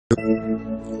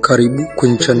Karibu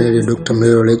kwenye channel ya Dr.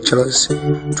 Mlelwa Lectures.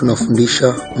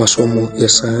 Tunafundisha masomo ya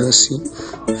sayansi,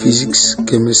 physics,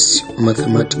 chemistry,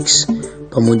 mathematics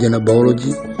pamoja na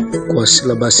biology kwa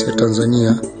syllabus ya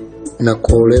Tanzania na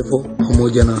kwa O-level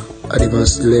pamoja na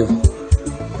advanced level.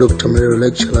 Dr. Mlelwa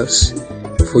Lectures,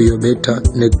 for your better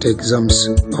NECTA EXAMS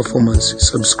performance.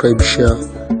 Subscribe, share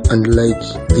and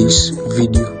like this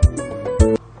video.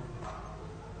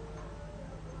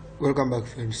 Welcome back,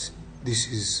 friends.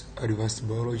 This is advanced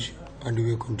biology and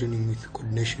we are continuing with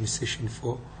coordination session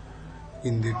 4.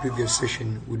 In the previous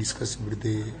session we discussed about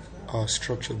the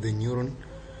structure of the neuron,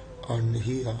 and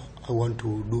here I want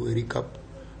to do a recap.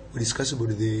 We discussed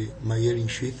about the Myelin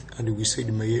sheath, and we said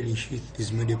Myelin sheath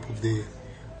is made up of the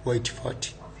white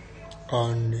fat,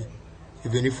 and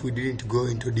even if we didn't go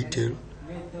into detail,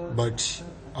 but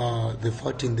the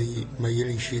fat in the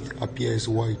Myelin sheath appears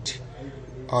white.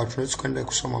 Tunaweza kwenda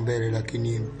kusoma mbele,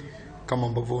 lakini kama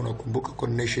ambavyo unakumbuka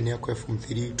coordination yako ya form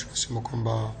 3 tunasema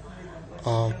kwamba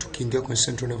tukiingia kwenye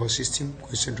central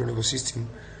nervous system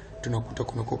tunakuta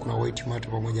kuna white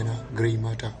matter pamoja na gray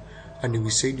matter, and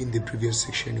we said in the previous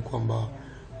section kwamba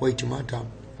white matter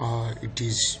it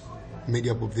is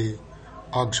made up of the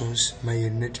axons,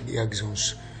 myelinated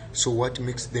axons. So what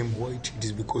makes them white? It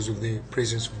is because of the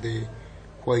presence of the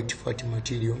white fatty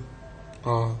material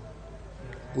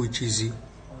which is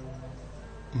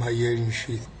Myelin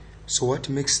sheath. So what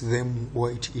makes them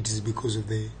white? It is because of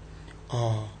the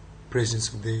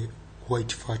presence of the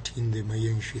white fat in the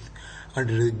Myelin sheath. And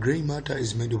the gray matter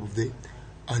is made up of the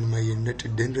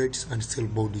unmyelinated dendrites and cell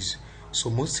bodies. So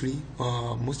mostly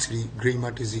gray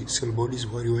matter is the cell bodies,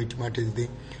 while white matter is the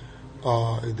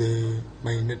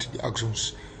myelinated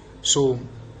axons. So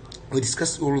we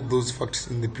discussed all of those facts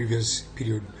in the previous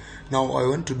period. Now I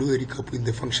want to do a recap in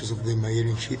the functions of the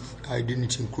Myelin sheath. I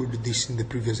didn't include this in the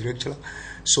previous lecture.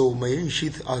 So Myelin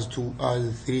sheath has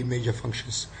three major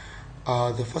functions.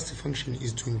 The first function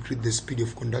is to increase the speed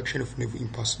of conduction of nerve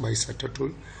impulse by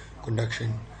syllabic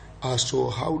conduction. So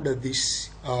how does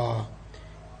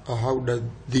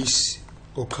this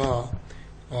occur?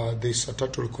 The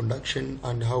syllabic conduction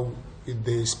and how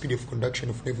the speed of conduction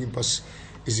of nerve impulse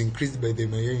is increased by the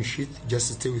Myelin sheath.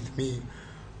 Just stay with me.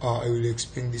 I will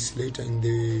explain this later in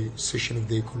the session of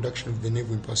the conduction of the nerve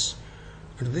impulse.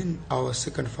 And then our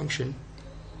second function,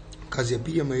 kazi ya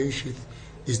pili ya Myelin sheath,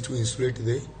 is to insulate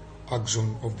the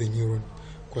axon of the neuron.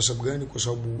 Kwa sababu gani? Kwa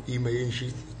sababu hii Myelin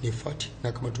sheath ni fat,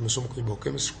 na kama tumesoma kwenye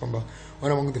biochemistry kwamba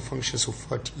one among the functions of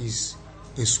fat is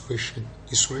insulation.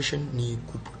 Insulation ni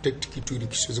kuprotect kitu ili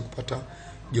kisiweze kupata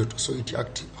joto, so it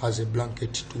acts as a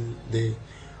blanket to the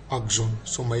axon.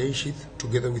 So Myelin sheath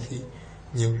together with the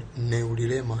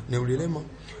neurone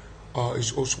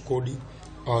is also called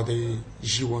the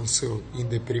G1 cell in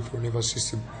the peripheral nervous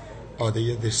system.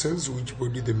 They are the cells which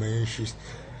body the Myelin sheath.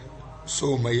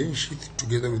 So Myelin sheath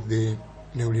together with the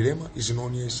neurone is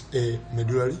known as a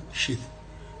medullary sheath,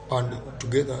 and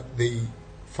together they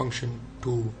function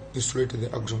to insulate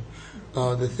the axon.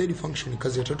 The third function,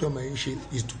 kazi ya tatu ya Myelin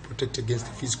sheath, is to protect against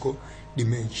physical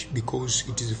damage because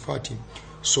it is fatty.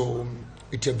 So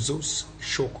it absorbs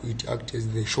shock. It acts as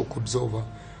the shock absorber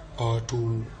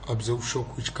to absorb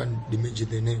shock which can damage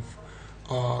the nerve.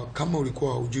 Kama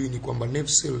ulikuwa hujui ni kwamba nerve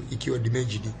cell ikiwa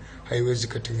damaged haiwezi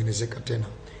kutengenezeka tena,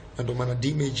 na ndio maana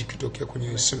damage ikitokea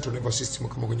kwenye central nervous system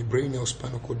kama kwenye brain au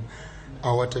spinal cord,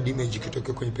 au hata damage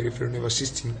ikitokea kwenye peripheral nervous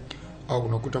system, au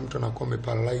unakuta mtu anakuwa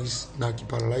ameparalyze, na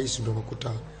akiparalyze ndio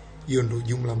unakuta hiyo ndio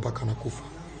jumla mpaka anakufa.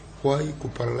 Why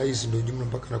kuparalyze ndio jumla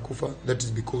mpaka anakufa? That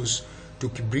is because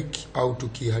tukibreak au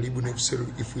tukiharibu nerve cell,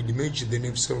 if we damage the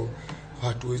nerve cell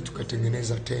hatuwezi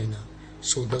tukatengeneza tena.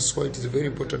 So that's why it is very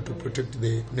important to protect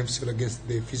the nerve cell against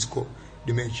the physical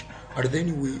damage. And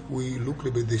then we look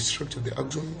at the structure of the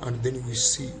axon, and then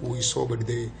we saw about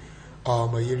the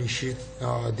Myelin sheath,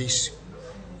 this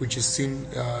which is seen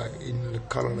in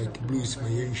color like blue is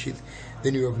Myelin sheath.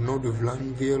 Then you have node of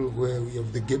Lanville where we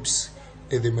have the gaps.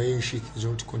 The Myelin sheath is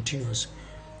not continuous.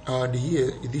 And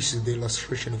here, this is the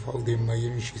illustration of how the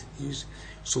Myelin sheath is.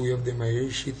 So we have the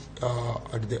Myelin sheath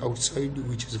at the outside,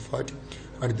 which is fat,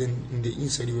 and then in the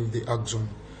inside we have the axon.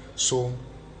 So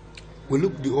we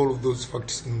looked at all of those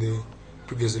facts in the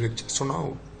previous lecture. So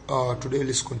now, today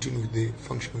let's continue with the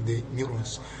function of the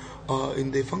neurons.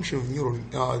 In the function of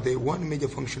neuron, the one major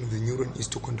function of the neuron is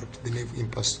to conduct the nerve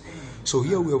impulse. So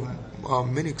here we have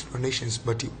many explanations,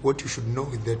 but what you should know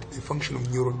is that the function of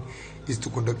neuron is to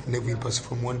conduct nerve impulse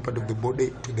from one part of the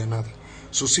body to the another.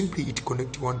 So simply it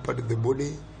connects one part of the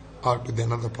body to the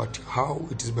another part. How?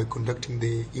 It is by conducting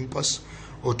the impulse,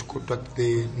 or to conduct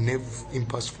the nerve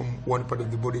impulse from one part of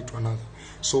the body to another.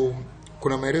 So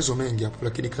kuna maelezo mengi hapo,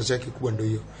 lakini kazi yake kubwa ndio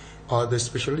hiyo. The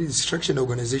specialized structure and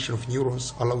organization of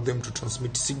neurons allow them to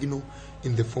transmit signal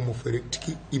in the form of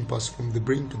electric impulse from the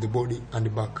brain to the body and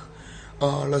back.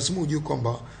 Lazima ujue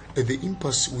kwamba the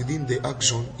impulse within the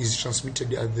axon is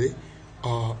transmitted as the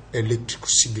electrical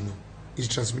signal. Is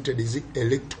transmitted as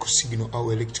electrical signal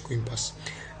au electrical impulse.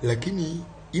 Lakini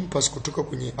impulse kutoka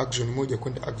kwenye axon moja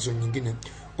kwenda axon nyingine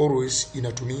always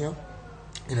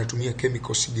inatumia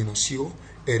chemical signal, sio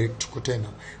electrical tena.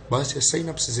 Basi ya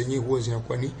synapses zenyewe huwa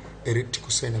zinakuwa ni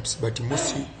electrical synapses, but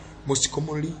most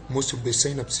commonly most of the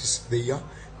synapses they are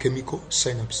chemical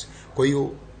synapses. Kwa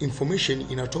hiyo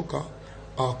information inatoka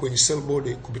kwenye cell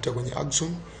body kupita kwenye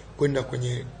axon kwenda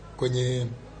kwenye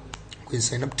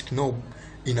synaptic knob,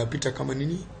 inapita kama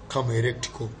nini? Kama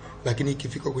electrical. Lakini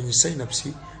ikifika kwenye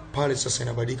synapse pale sasa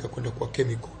inabadilika kwenda kwa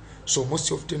chemical. So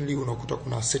most oftenly unakuta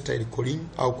kuna acetylcholine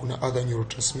au kuna other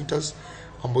neurotransmitters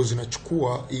ambazo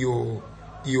zinachukua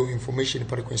hiyo information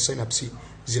pale kwenye synapse,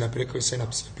 zinapeleka kwenye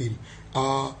synapse ya pili.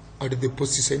 At the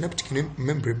postsynaptic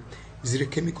membrane zile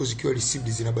chemicals zikiwa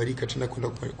received zinabadilika tena kwenda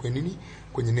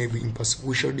kwenye nerve impulse.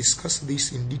 We shall discuss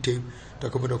this in detail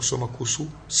tutakapoenda kusoma kuhusu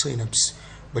synapse.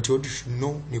 But what you should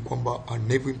know ni kwamba a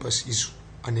nerve impulse is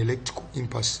an electrical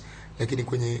impulse, lakini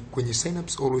kwenye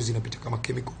synapse always inapita kama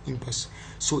chemical impulse.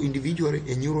 So individually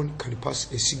a neuron can pass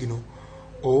a signal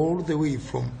all the way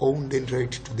from own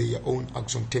dendrite to their own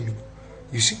axon terminal.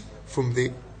 You see, from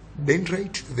the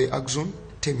dendrite to the axon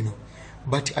terminal.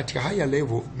 But at a higher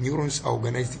level, neurons are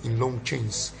organized in long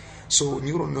chains. So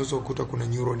neuron unaweza kukuta kuna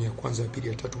neuron ya kwanza, ya pili,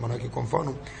 ya tatu. Maana yake kwa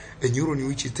mfano a neuron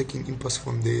which is taking impulse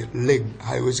from the leg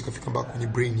haiwezi kufika mpaka kwenye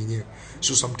brain yenyewe.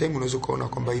 So sometimes unaweza kuona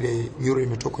kwamba ile neuron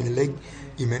imetoka kwenye leg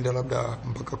imeenda labda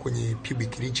mpaka kwenye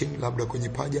pubic region, labda kwenye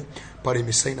paja, pale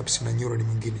imesynapse na neuron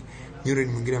mwingine. Neuron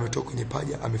mwingine ametoka kwenye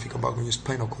paja amefika mpaka kwenye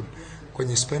spinal cord.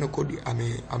 Kwenye spinal cord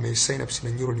ame synapse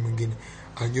na neuron mwingine.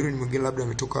 Neuron mwingine labda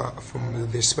ametoka from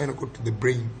the spinal cord to the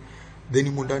brain. Then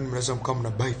ndani mnaweza mkama na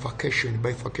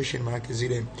bifurcation maana yake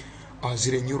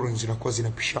zile neurons zinakuwa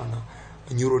zinapishana.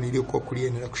 Neuron iliyokuwa kulia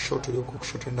inaenda kushoto, iliyokuwa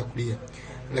kushoto inaenda kulia.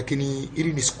 Lakini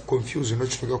ili nisikuconfuse,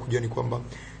 ninachotaka kujua ni kwamba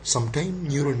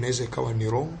sometimes neuron inaweza ikawa ni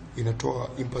wrong, inatoa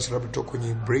impulse labda kutoka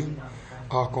kwenye brain.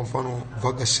 Kwa mfano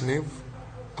vagus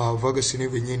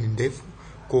nerve yenyewe ni ndefu,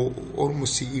 kwa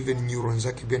almost even neurons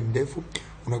zake pia ni ndefu,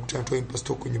 unakuta inatoa impulse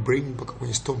kutoka kwenye brain mpaka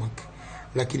kwenye stomach.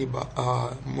 Lakini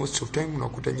most of time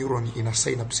unakuta neuron ina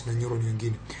synapse na neuron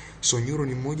nyingine. So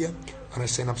neuron mmoja ana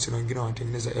synapse na nyingine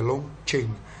wanatengeneza a long chain,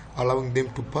 allowing them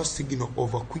to pass signal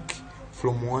over quick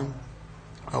from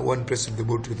one place of the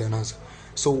body to the another.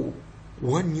 So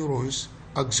one neuron's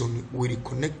axon will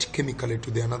connect chemically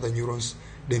to the another neuron's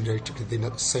dendrite to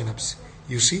the synapse.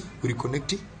 You see, will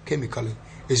connect chemically.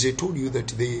 As I told you that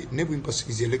the nerve impulse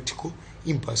is electrical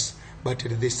impulse, but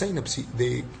the synapse,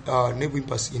 the nerve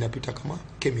impulse inapita kama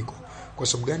chemical. Kwa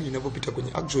sababu gani? Inapopita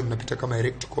kwenye axon inapita kama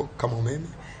electrical, kama umeme,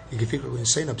 ikifika kwenye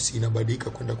synapse inabadilika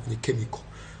kwenda kwenye chemical.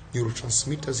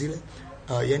 Neurotransmitters zile,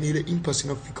 yani ile impulse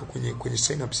inafika kwenye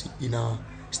synapse ina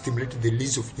stimulate the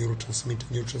release of neurotransmitter.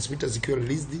 Neurotransmitters zikiwa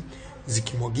released,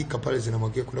 zikimwagika pale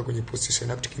zinamwagika kwenda kwenye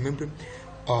postsynaptic membrane.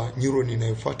 Neuron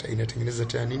inayofuata inatengeneza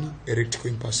tena nini? Electrical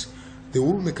impulse. The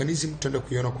whole mechanism tutaenda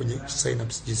kuiona kwenye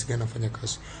synapse jinsi gani inafanya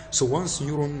kazi. So once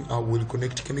neuron will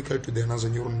connect chemically to the another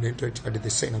neuron dendrite at the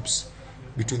synapse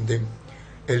between them.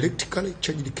 Electrically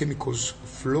charged chemicals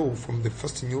flow from the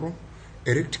first neuron.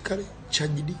 Electrically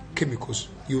charged chemicals.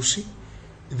 You see,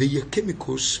 they are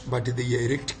chemicals but they are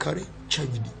electrically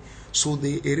charged. So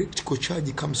the electrical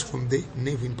charge comes from the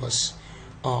nerve impulse.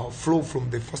 Flow from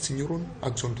the first neuron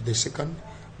axon to the second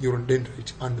neuron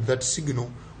dendrite, and that signal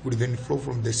will then flow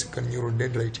from the second neuron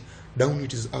dendrite down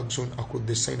its axon across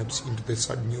the synapse into the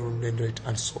third neuron dendrite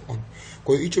and so on.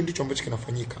 Kwa hiyo hicho ndicho ambacho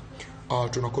kinafanyika.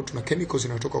 Tunakuwa tuna chemicals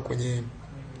zinatoka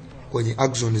kwenye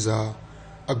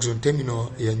axon terminal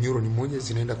ya neuron moja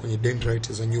zinaenda kwenye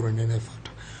dendrite za neuron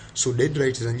inayofuata. So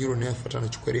dendrite za neuron inayofuata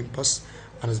anachukua impulse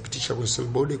anazipitisha kwenye cell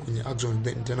body kwenye axon,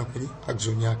 then tena kwenye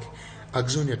axon yake.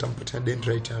 Axon yatampatia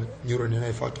dendrite ya neuron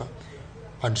inayofuata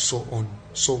and so on.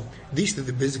 So this is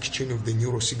the basic chain of the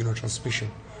neural signal transmission,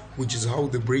 which is how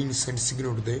the brain sends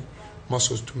signal to the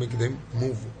muscles to make them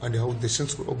move, and how the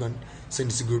sensory organ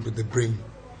sends signal to the brain.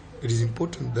 It is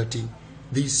important that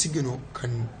these signal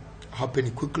can happen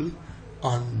quickly,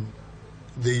 and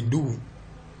they do.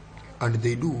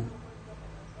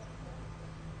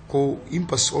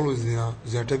 Impulse always they are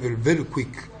very, very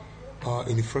quick,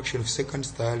 in a fraction of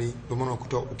seconds. Tayari ndio maana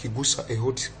unakuta ukigusa a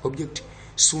hot object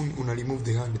soon una remove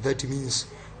the hand. That means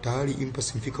tayari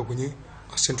impulse imefika kwenye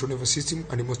central nervous system,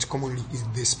 and most commonly is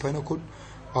the spinal cord.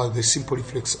 The simple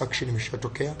reflex action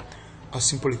imeshatokea. a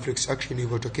simple reflex action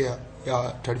iliyotokea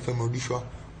ya taarifa imerudishwa,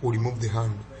 will remove the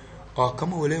hand.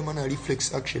 Kama uelewe maana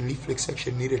reflex action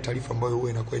ni ile taarifa ambayo huwa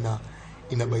inakuwa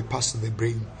ina bypass the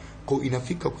brain. Kwa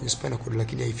inafika kwenye spinal cord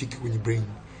lakini haifiki kwenye brain.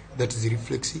 That is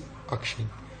reflex action.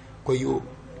 Kwa hiyo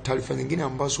taarifa nyingine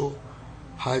ambazo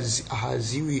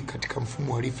haziwi katika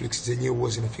mfumo wa reflex zenyewe huwa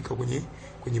zinafika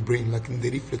kwenye brain, lakini the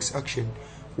reflex action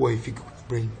huwa haifiki kwenye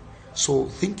brain. So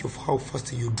think of how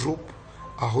fast you drop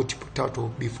a hot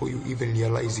potato before you even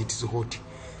realize it is hot.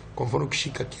 Kwa mfano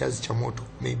ukishika kiazi cha moto,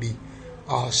 maybe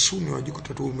soon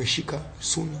unajikuta tu umeshika,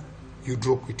 soon you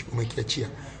drop it, umekiachia.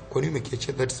 Kwa nini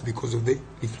umekiachia? That is because of the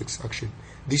reflex action.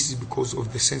 This is because of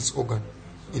the sense organ.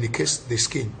 In the case the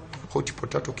skin, hot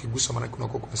potato kigusa maana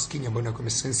kuna skin ambayo inakuwa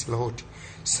sense la hot,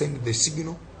 send the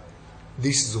signal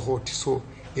this is hot. So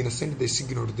ina send the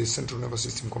signal to the central nervous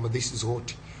system kwamba this is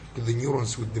hot, to the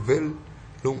neurons with the very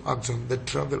long axon that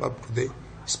travel up to the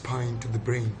spine to the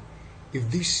brain. If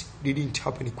this didn't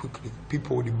happen quickly,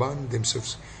 people would burn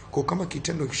themselves. Kwa kama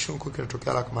kitendo kishonko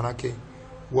kinatokea haraka, manake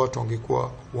watu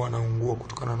wangekuwa wanaungua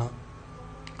kutokana na.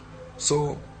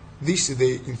 So this is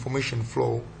the information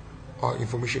flow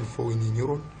in the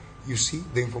neuron. You see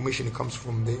the information comes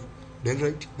from the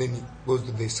dendrite, then it goes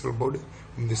to the cell body,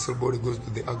 from the cell body goes to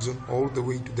the axon all the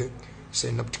way to the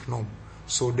synaptic knob.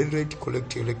 So dendrite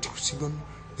collects electrical signal,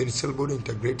 then cell body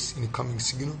integrates incoming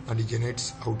signal and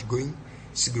generates outgoing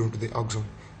signal to the axon.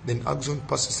 Then axon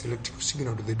passes electrical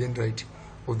signal to the dendrite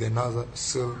of the another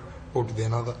cell or to the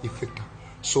another effector.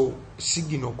 So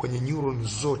signal kwenye neuron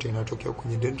zote inatokea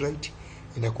kwenye dendrite,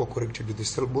 inakuwa connected to the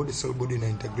cell body ina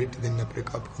integrate, then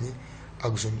inapeleka hapo kwenye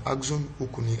axon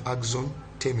huku ni axon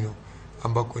terminal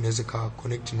ambako inaweza ka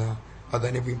connect na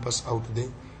other nerve impulse out to the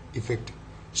effector.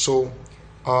 So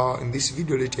in this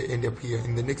video, let I end up here.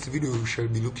 In the next video we shall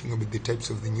be looking at the types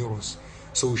of the neurons.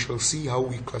 So we shall see how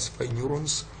we classify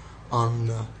neurons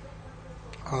and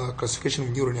classification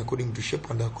of neuron according to shape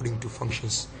and according to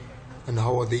functions, and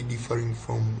how are they differing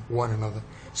from one another.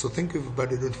 So thank you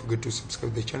everybody. Don't forget to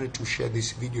subscribe the channel, to share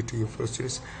this video to your fellow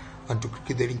students, and to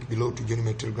click the link below to join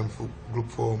my Telegram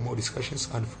group for more discussions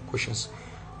and for questions.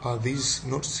 These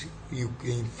notes, you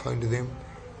can find them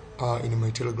in my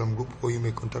Telegram group, or you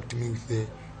may contact me with the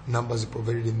numbers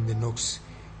provided in the notes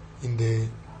in the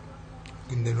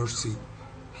notes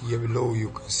here below. You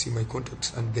can see my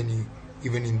contacts, and then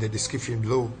even in the description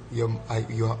below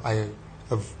I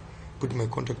have put my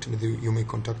contact, and you may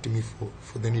contact me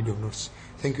for the need of notes.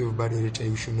 Thank you everybody. I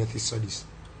wish you healthy studies.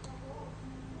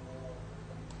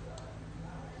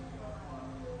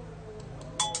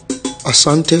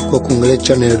 Asante kwa kuangalia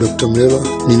channel ya Dr.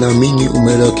 Mlelwa. Ninaamini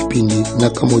umeelewa kipindi, na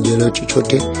kama hujaelewa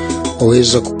chochote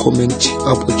waweza kucomment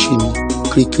hapo chini.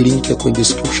 Click link ya kwenye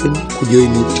description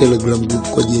kujoin Telegram group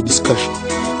kwa ajili ya discussion.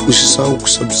 Usisahau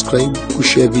kusubscribe,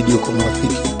 kushare video kwa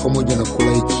marafiki pamoja na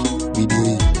kulike video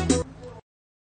hii.